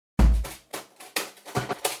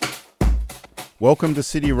Welcome to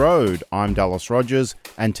City Road. I'm Dallas Rogers,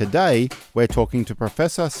 and today we're talking to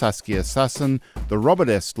Professor Saskia Sassen, the Robert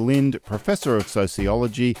S. Lynd Professor of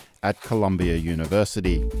Sociology at Columbia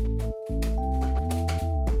University.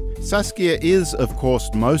 Saskia is, of course,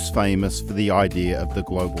 most famous for the idea of the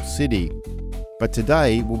global city. But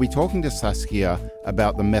today we'll be talking to Saskia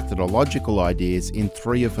about the methodological ideas in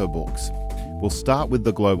 3 of her books. We'll start with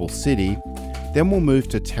the global city, then we'll move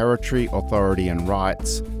to territory, authority and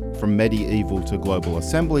rights, from medieval to global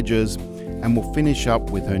assemblages, and we'll finish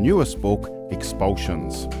up with her newest book,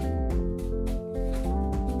 Expulsions.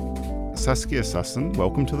 Saskia Sassen,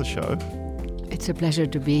 welcome to the show. It's a pleasure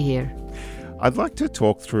to be here. I'd like to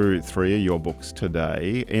talk through 3 of your books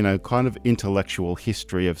today in a kind of intellectual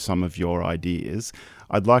history of some of your ideas.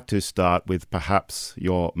 I'd like to start with perhaps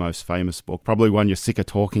your most famous book, probably one you're sick of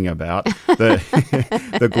talking about,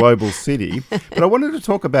 the Global City. But I wanted to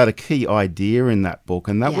talk about a key idea in that book,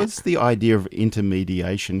 and that was the idea of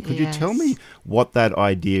intermediation. Could you tell me what that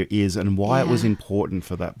idea is and why it was important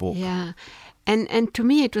for that book? Yeah, and to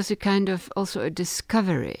me it was a kind of also a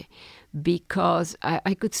discovery, because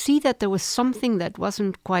I could see that there was something that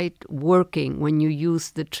wasn't quite working when you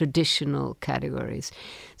use the traditional categories.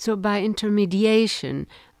 So by intermediation,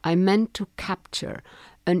 I meant to capture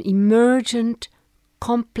an emergent,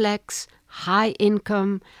 complex,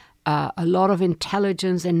 high-income, a lot of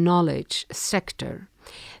intelligence and knowledge sector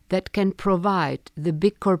that can provide the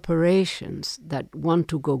big corporations that want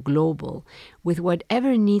to go global with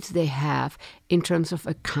whatever needs they have in terms of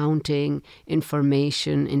accounting,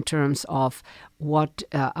 information, in terms of what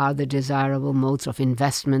are the desirable modes of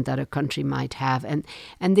investment that a country might have, and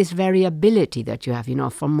this variability that you have,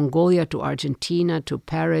 from Mongolia to Argentina to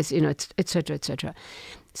Paris, et cetera, et cetera.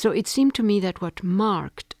 So it seemed to me that what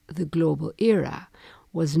marked the global era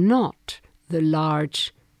was not the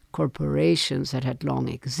large corporations that had long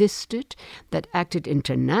existed, that acted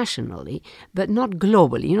internationally, but not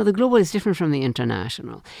globally. The global is different from the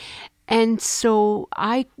international. And so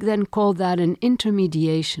I then called that an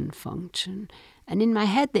intermediation function. And in my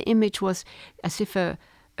head, the image was as if a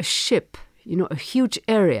ship, a huge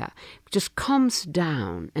area, just comes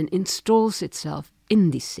down and installs itself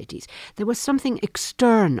in these cities. There was something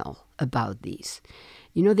external about these.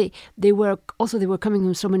 They were coming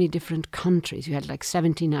from so many different countries. You had like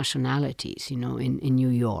 70 nationalities, in New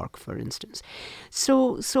York, for instance.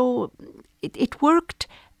 So it worked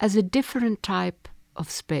as a different type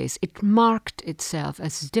of space. It marked itself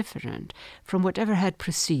as different from whatever had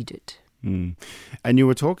preceded. Mm. And you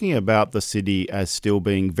were talking about the city as still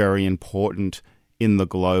being very important in the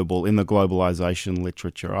globalization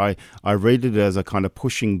literature. I read it as a kind of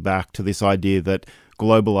pushing back to this idea that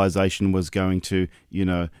globalization was going to,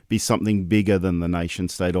 be something bigger than the nation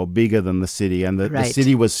state or bigger than the city, and that the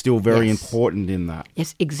city was still very important in that.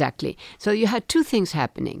 Yes, exactly. So you had 2 things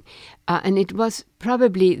happening, and it was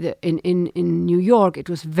probably in New York it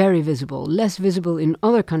was very visible, less visible in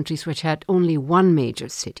other countries which had only one major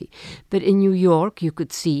city. But in New York you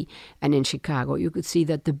could see, and in Chicago you could see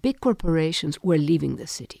that the big corporations were leaving the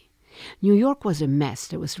city. New York was a mess.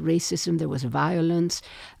 There was racism, there was violence,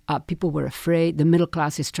 people were afraid. The middle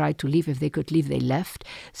classes tried to leave. If they could leave, they left.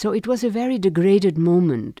 So it was a very degraded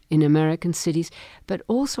moment in American cities, but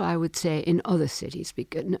also, I would say, in other cities.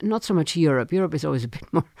 Because not so much Europe. Europe is always a bit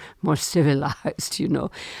more civilized,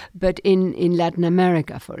 But in Latin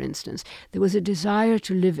America, for instance, there was a desire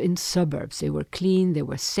to live in suburbs. They were clean, they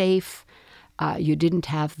were safe. You didn't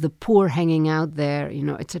have the poor hanging out there,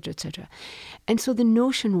 et cetera, et cetera. And so the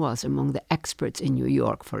notion was among the experts in New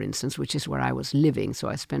York, for instance, which is where I was living, so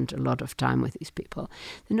I spent a lot of time with these people.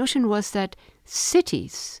 The notion was that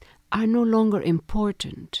cities are no longer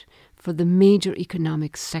important for the major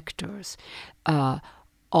economic sectors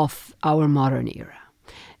of our modern era.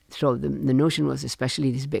 So the notion was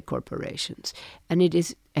especially these big corporations, and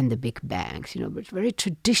the big banks, but very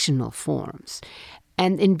traditional forms.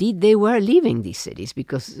 And indeed, they were leaving these cities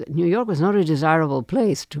because New York was not a desirable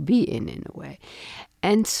place to be in a way.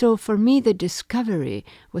 And so for me, the discovery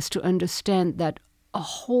was to understand that a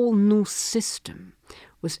whole new system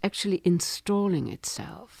was actually installing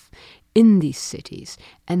itself in these cities.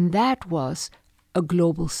 And that was a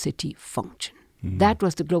global city function. Mm-hmm. That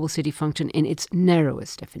was the global city function in its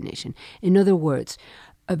narrowest definition. In other words,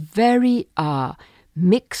 a very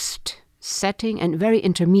mixed setting and very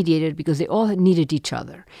intermediated because they all needed each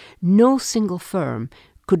other. No single firm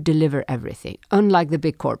could deliver everything, unlike the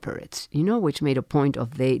big corporates, which made a point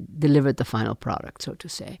of they delivered the final product, so to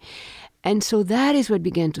say. And so that is what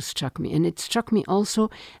began to struck me. And it struck me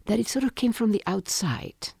also that it sort of came from the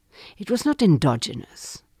outside. It was not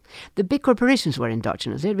endogenous. The big corporations were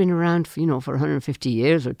endogenous. They'd been around, for 150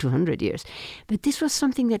 years or 200 years. But this was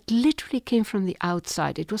something that literally came from the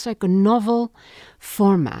outside. It was like a novel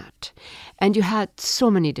format. And you had so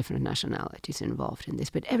many different nationalities involved in this,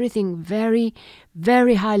 but everything very,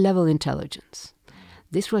 very high-level intelligence.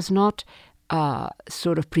 This was not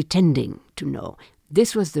sort of pretending to know.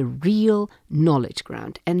 This was the real knowledge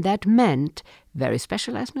ground. And that meant very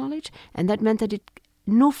specialized knowledge, and that meant that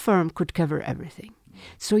no firm could cover everything.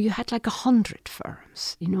 So you had like 100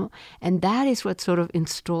 firms, and that is what sort of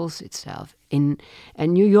installs itself in.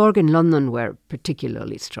 And New York and London were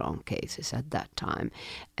particularly strong cases at that time.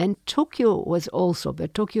 And Tokyo was also,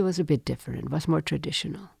 but Tokyo was a bit different, was more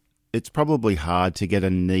traditional. It's probably hard to get a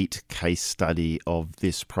neat case study of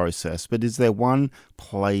this process, but is there one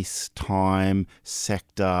place, time,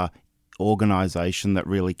 sector, organisation that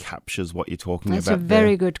really captures what you're talking about? That's a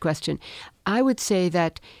very good question. I would say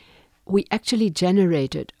that we actually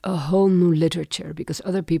generated a whole new literature because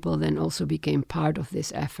other people then also became part of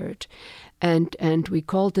this effort. And we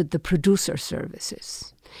called it the producer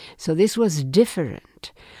services. So this was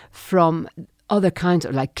different from other kinds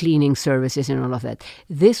of like cleaning services and all of that.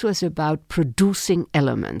 This was about producing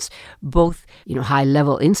elements, both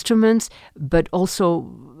high-level instruments, but also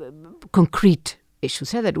concrete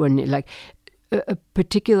issues that were like a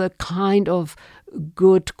particular kind of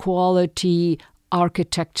good quality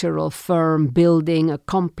architectural firm building a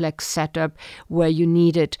complex setup where you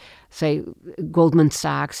needed, say, Goldman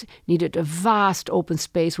Sachs needed a vast open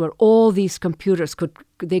space where all these computers could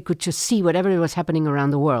just see whatever was happening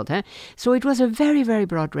around the world. So it was a very, very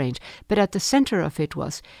broad range. But at the center of it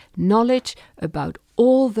was knowledge about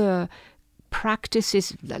all the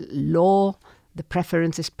practices, the law, the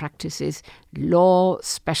preferences, practices, law,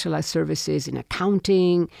 specialized services in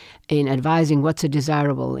accounting, in advising what's a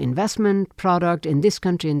desirable investment product in this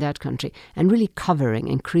country, in that country, and really covering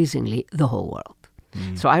increasingly the whole world.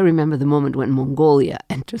 So I remember the moment when Mongolia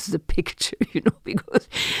enters the picture, because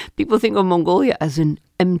people think of Mongolia as an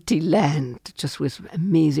empty land, just with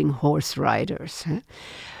amazing horse riders.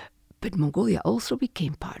 But Mongolia also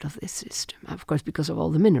became part of this system, of course, because of all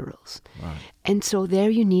the minerals. Right. And so there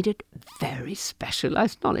you needed very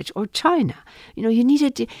specialized knowledge. Or China, you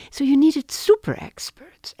needed super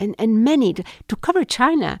experts. And many, to cover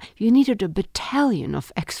China, you needed a battalion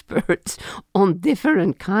of experts on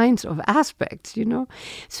different kinds of aspects,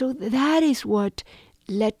 So that is what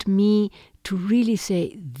led me to really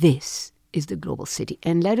say, this is the global city.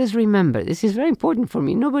 And let us remember, this is very important for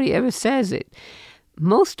me, nobody ever says it.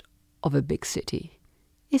 Most of a big city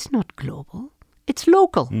is not global, it's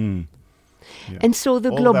local. Yeah. And so the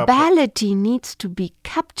globality needs to be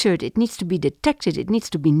captured, it needs to be detected, it needs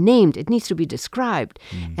to be named, it needs to be described.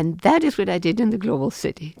 And that is what I did in the global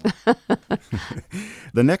city.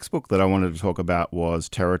 The next book that I wanted to talk about was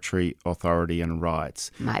Territory, Authority and Rights.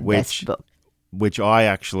 My best book. Which I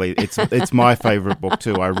actually, it's my favorite book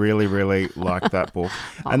too. I really, really like that book.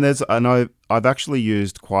 And I've actually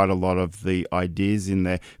used quite a lot of the ideas in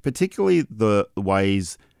there, particularly the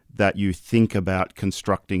ways that you think about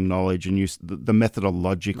constructing knowledge and use the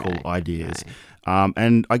methodological ideas. Right.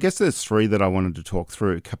 And I guess there's three that I wanted to talk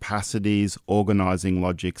through: capacities, organizing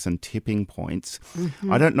logics, and tipping points.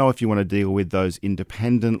 I don't know if you want to deal with those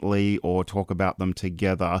independently or talk about them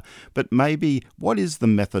together, but maybe what is the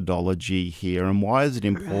methodology here and why is it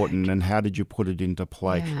important and how did you put it into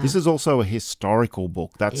play? Yeah. This is also a historical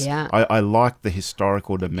book. I like the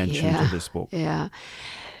historical dimension to this book. Yeah.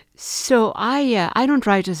 So I don't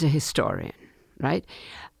write as a historian, right?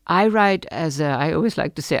 I write I always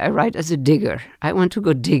like to say, I write as a digger. I want to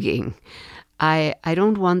go digging. I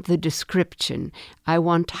don't want the description. I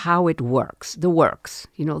want how it works, the works,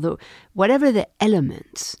 whatever the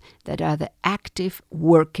elements that are the active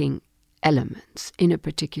working elements in a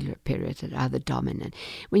particular period that are the dominant.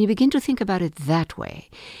 When you begin to think about it that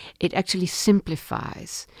way, it actually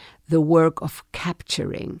simplifies the work of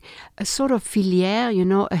capturing a sort of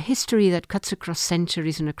filière, a history that cuts across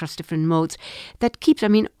centuries and across different modes, that keeps,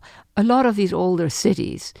 a lot of these older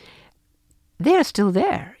cities, they're still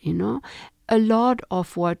there, A lot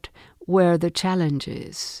of what were the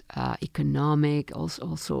challenges, economic,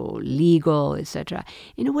 also legal, etc.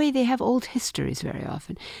 In a way, they have old histories very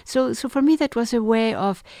often. So for me, that was a way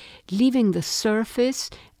of leaving the surface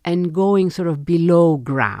and going sort of below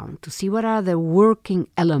ground to see what are the working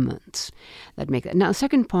elements that make that. Now,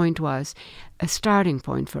 second point was, a starting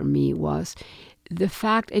point for me was the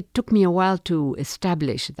fact it took me a while to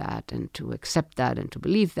establish that and to accept that and to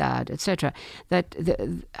believe that, etc., that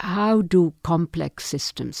how do complex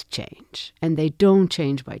systems change? And they don't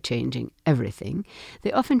change by changing everything.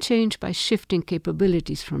 They often change by shifting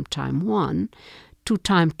capabilities from time one to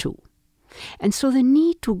time 2. And so the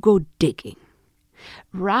need to go digging,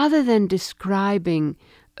 rather than describing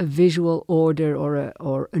a visual order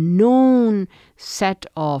or a known set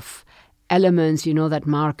of elements, that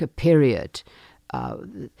mark a period,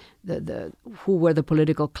 who were the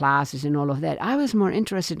political classes and all of that. I was more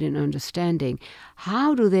interested in understanding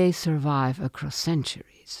how do they survive across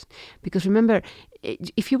centuries. Because remember,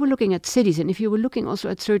 if you were looking at cities and if you were looking also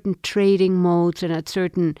at certain trading modes and at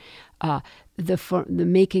certain the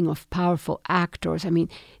making of powerful actors, I mean,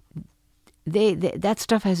 that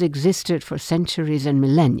stuff has existed for centuries and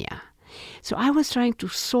millennia. So I was trying to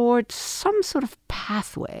sort some sort of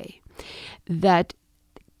pathway that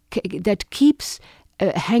keeps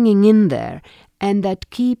hanging in there and that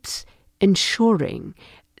keeps ensuring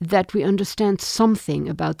that we understand something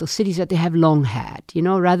about those cities that they have long had,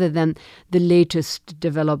 rather than the latest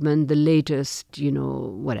development, the latest,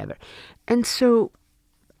 whatever. And so,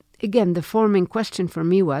 again, the forming question for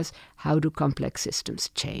me was, how do complex systems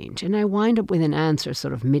change? And I wind up with an answer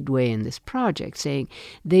sort of midway in this project saying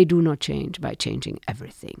they do not change by changing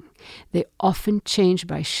everything. They often change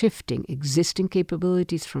by shifting existing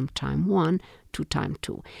capabilities from time 1 to time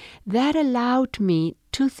 2. That allowed me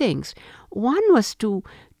 2 things. One was to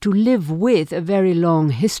live with a very long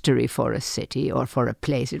history for a city or for a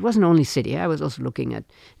place. It wasn't only city. I was also looking at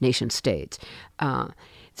nation states.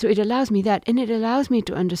 So it allows me that, and it allows me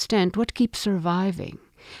to understand what keeps surviving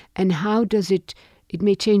and how does it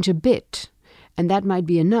may change a bit, and that might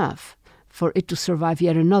be enough for it to survive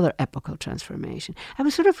yet another epochal transformation. I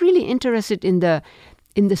was sort of really interested in the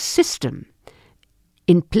system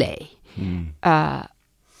in play.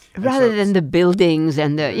 Rather than the buildings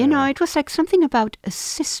and it was like something about a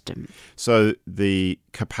system. So the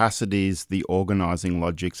capacities, the organizing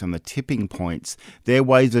logics and the tipping points, they're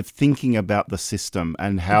ways of thinking about the system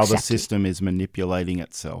and how the system is manipulating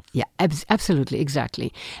itself. Yeah, absolutely,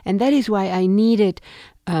 exactly. And that is why I needed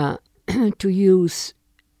to use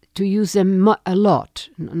them a lot,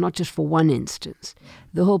 not just for one instance.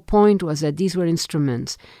 The whole point was that these were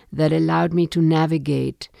instruments that allowed me to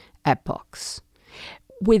navigate epochs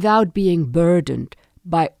without being burdened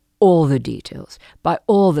by all the details, by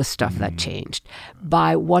all the stuff that changed,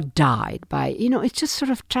 by what died, by, it's just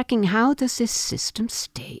sort of tracking how does this system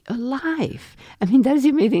stay alive? I mean, that is the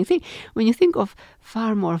amazing thing. When you think of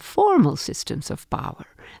far more formal systems of power,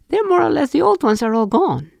 they're more or less, the old ones are all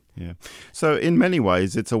gone. Yeah. So in many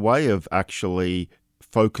ways, it's a way of actually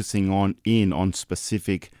focusing on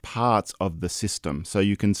specific parts of the system. So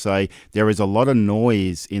you can say there is a lot of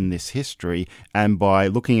noise in this history, and by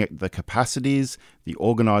looking at the capacities, the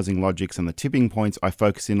organizing logics and the tipping points, I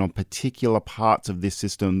focus in on particular parts of this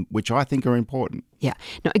system which I think are important. Yeah,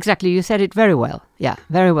 no, exactly. You said it very well. Yeah,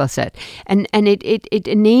 very well said. And it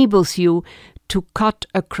enables you to cut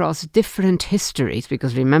across different histories,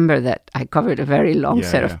 because remember that I covered a very long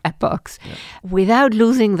set of epochs, without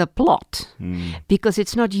losing the plot, because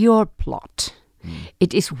it's not your plot.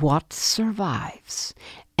 It is what survives.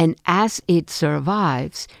 And as it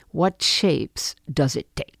survives, what shapes does it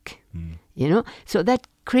take? So that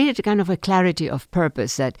created a kind of a clarity of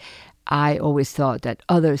purpose that I always thought that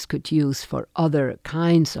others could use for other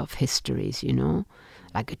kinds of histories,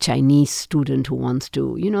 like a Chinese student who wants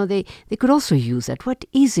to, they could also use that. What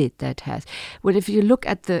is it that has? Well, if you look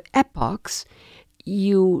at the epochs,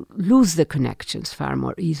 you lose the connections far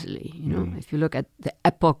more easily. If you look at the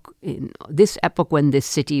epoch, in this epoch when this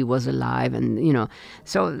city was alive, and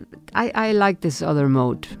so I like this other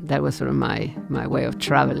mode. That was sort of my way of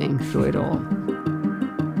traveling through it all.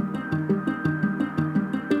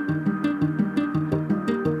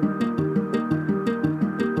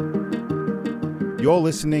 You're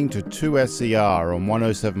listening to 2SER on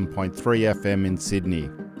 107.3 FM in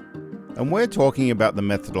Sydney. And we're talking about the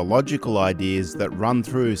methodological ideas that run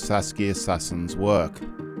through Saskia Sassen's work.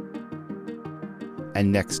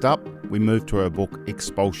 And next up, we move to her book,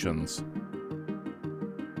 Expulsions.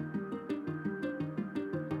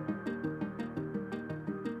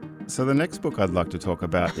 So the next book I'd like to talk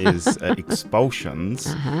about is Expulsions.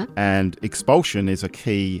 And expulsion is a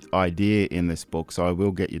key idea in this book, so I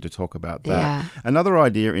will get you to talk about that. Yeah. Another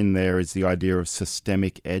idea in there is the idea of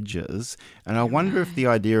systemic edges. And I wonder if the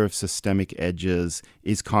idea of systemic edges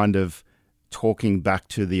is kind of talking back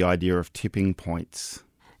to the idea of tipping points.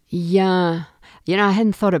 Yeah. I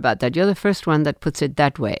hadn't thought about that. You're the first one that puts it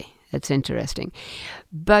that way. That's interesting.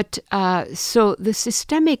 But so the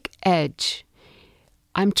systemic edge,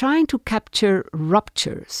 I'm trying to capture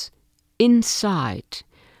ruptures inside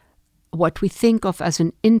what we think of as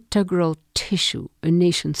an integral tissue, a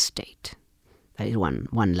nation state. That is one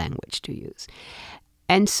language to use.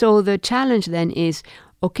 And so the challenge then is,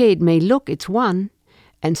 okay, it may look it's one,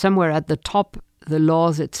 and somewhere at the top, the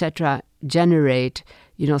laws, etc., generate,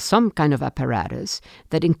 some kind of apparatus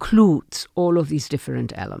that includes all of these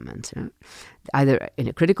different elements, either in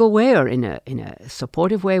a critical way or in a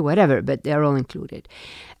supportive way, whatever, but they're all included.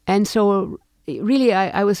 And so really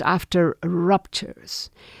I was after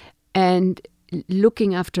ruptures. And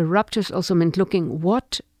looking after ruptures also meant looking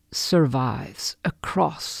what survives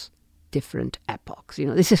across different epochs.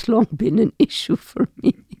 This has long been an issue for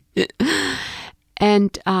me.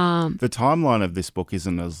 And the timeline of this book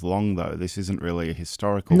isn't as long, though. This isn't really a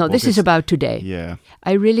historical book. No, this is about today. Yeah.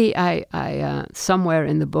 I somewhere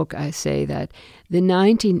in the book I say that the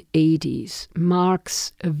 1980s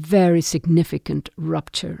marks a very significant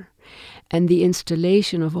rupture and the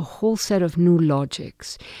installation of a whole set of new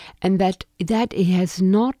logics, and that it has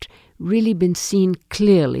not really been seen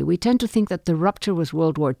clearly. We tend to think that the rupture was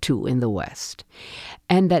World War II in the West,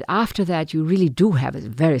 and that after that you really do have a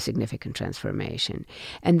very significant transformation,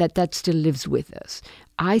 and that still lives with us.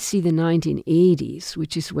 I see the 1980s,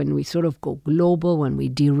 which is when we sort of go global, when we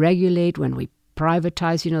deregulate, when we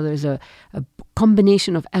privatize. There's a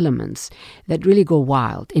combination of elements that really go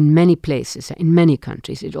wild in many places, in many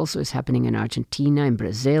countries. It also is happening in Argentina, in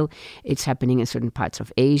Brazil. It's happening in certain parts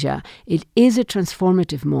of Asia. It is a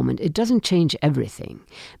transformative moment. It doesn't change everything,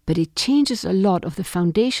 but it changes a lot of the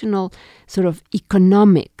foundational sort of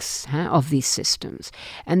economics of these systems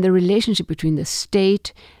and the relationship between the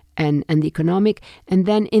state and the economic, and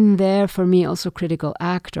then in there, for me, also critical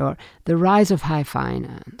actor, the rise of high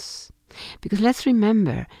finance. Because let's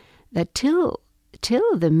remember that till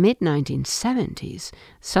the mid-1970s,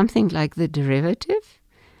 something like the derivative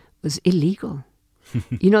was illegal.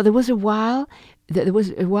 There was a while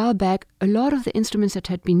back, a lot of the instruments that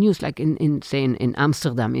had been used, like in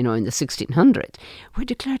Amsterdam, in the 1600s, were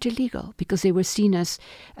declared illegal because they were seen as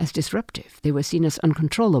disruptive. They were seen as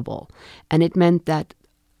uncontrollable. And it meant that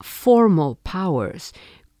formal powers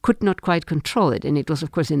could not quite control it. And it was, of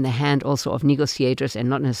course, in the hand also of negotiators and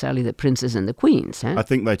not necessarily the princes and the queens. I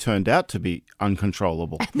think they turned out to be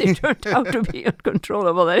uncontrollable. They turned out to be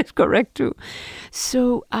uncontrollable. That is correct, too.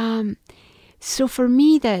 So for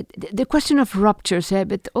me, that the question of ruptures,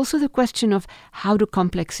 but also the question of how do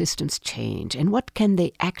complex systems change and what can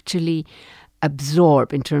they actually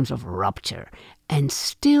absorb in terms of rupture. And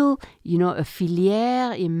still, a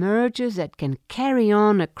filière emerges that can carry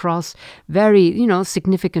on across very,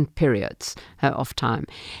 significant periods of time.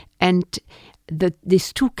 And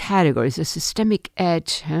these two categories, the systemic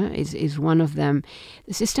edge is one of them.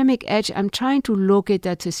 The systemic edge, I'm trying to locate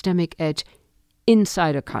that systemic edge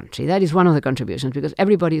inside a country. That is one of the contributions, because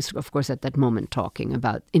everybody is, of course, at that moment talking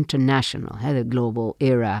about international, the global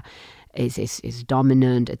era is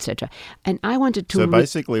dominant, etc. And I wanted to... So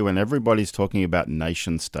basically, when everybody's talking about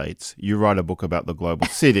nation states, you write a book about the global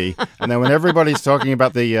city. And then when everybody's talking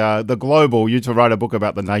about the global, you to write a book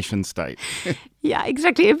about the nation state. Yeah,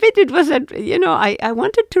 exactly. A bit it was that, I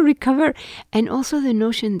wanted to recover. And also the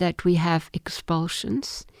notion that we have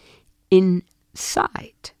expulsions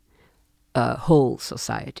inside whole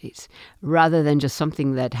societies, rather than just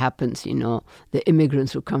something that happens, the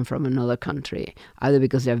immigrants who come from another country, either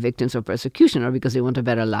because they're victims of persecution or because they want a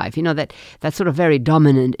better life. That sort of very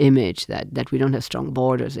dominant image that we don't have strong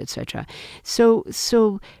borders, etc. So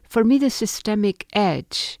for me, the systemic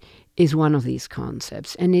edge is one of these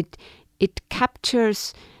concepts, and it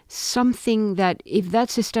captures something that, if that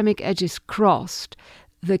systemic edge is crossed,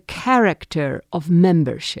 the character of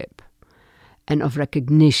membership and of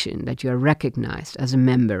recognition, that you are recognized as a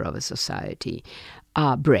member of a society,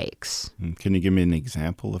 breaks. Can you give me an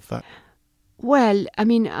example of that? Well,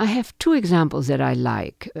 I have two examples that I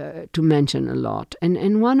like to mention a lot.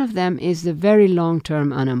 And one of them is the very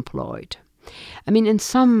long-term unemployed. In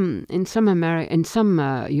some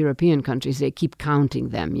European countries, they keep counting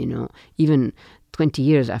them, even 20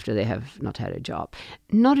 years after they have not had a job.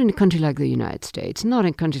 Not in a country like the United States, not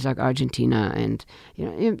in countries like Argentina, and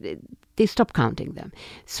they stop counting them.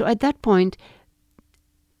 So at that point,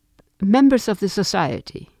 members of the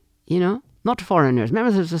society, not foreigners,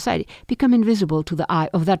 members of society, become invisible to the eye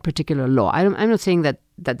of that particular law. I'm not saying that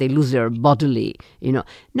they lose their bodily,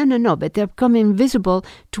 No, but they become invisible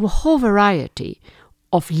to a whole variety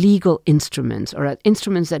of legal instruments, or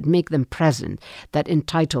instruments that make them present, that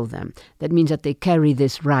entitle them. That means that they carry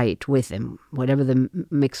this right with them, whatever the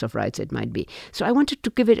mix of rights it might be. So I wanted to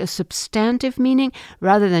give it a substantive meaning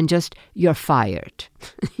rather than just, you're fired.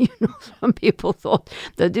 Some people thought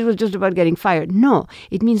that it was just about getting fired. No,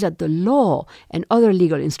 it means that the law and other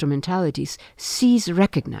legal instrumentalities cease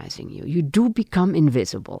recognizing you. You do become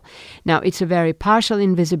invisible. Now, it's a very partial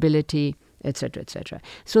invisibility. etc., etc.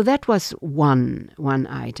 So that was one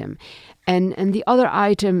item. And the other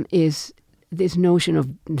item is this notion of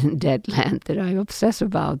dead land that I obsess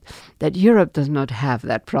about, that Europe does not have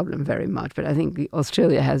that problem very much, but I think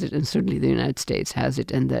Australia has it, and certainly the United States has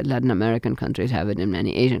it, and the Latin American countries have it, and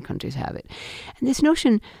many Asian countries have it. And this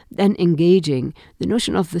notion, then engaging the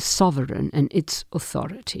notion of the sovereign and its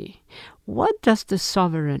authority. What does the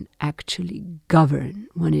sovereign actually govern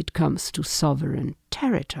when it comes to sovereign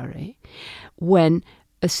territory, when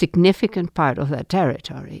a significant part of that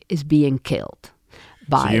territory is being killed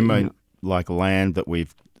by... So you mean like land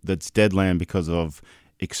that's dead land because of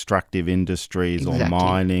extractive industries or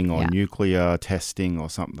mining or nuclear testing or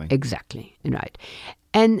something. Exactly, right.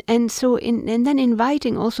 And then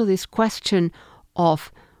inviting also this question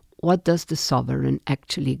of what does the sovereign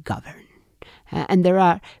actually govern? And there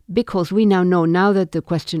are, because we now know now that the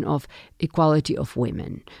question of equality of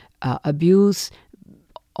women, abuse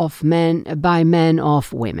of men by men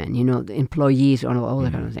of women, the employees, all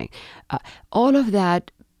that kind of thing, all of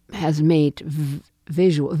that has made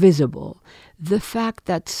visible the fact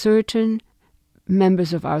that certain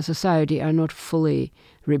members of our society are not fully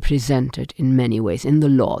represented in many ways in the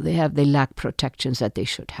law. They lack protections that they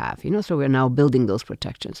should have, so we're now building those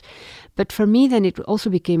protections. But for me, then it also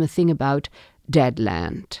became a thing about dead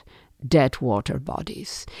land, dead water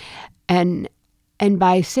bodies. And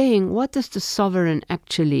by saying, what does the sovereign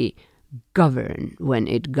actually govern when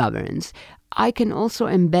it governs, I can also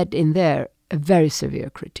embed in there a very severe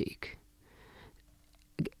critique.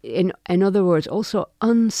 In other words, also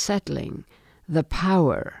unsettling the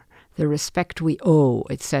power, the respect we owe,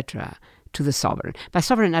 etc., to the sovereign. By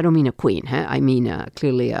sovereign, I don't mean a queen. I mean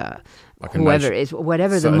clearly like whoever is,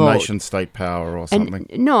 whatever the a mode. nation-state power or something.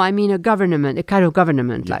 No, I mean a government, a kind of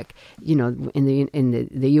government, like in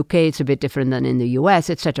the UK, it's a bit different than in the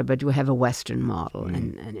US, etc. But we have a Western model,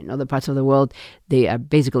 and in other parts of the world, they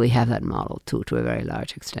basically have that model too, to a very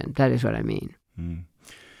large extent. That is what I mean. Mm.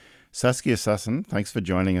 Saskia Sassen, thanks for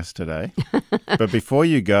joining us today. But before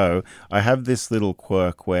you go, I have this little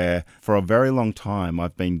quirk where for a very long time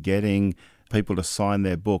I've been getting people to sign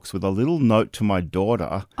their books with a little note to my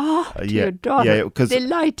daughter. Oh, to your daughter. Yeah,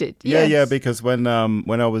 delighted. Yes. Yeah, because when I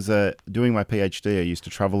was doing my PhD, I used to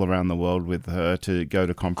travel around the world with her to go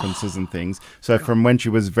to conferences and things. So from when she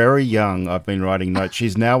was very young, I've been writing notes.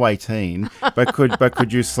 She's now 18, but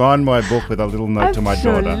could you sign my book with a little note to my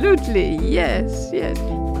daughter? Absolutely, yes.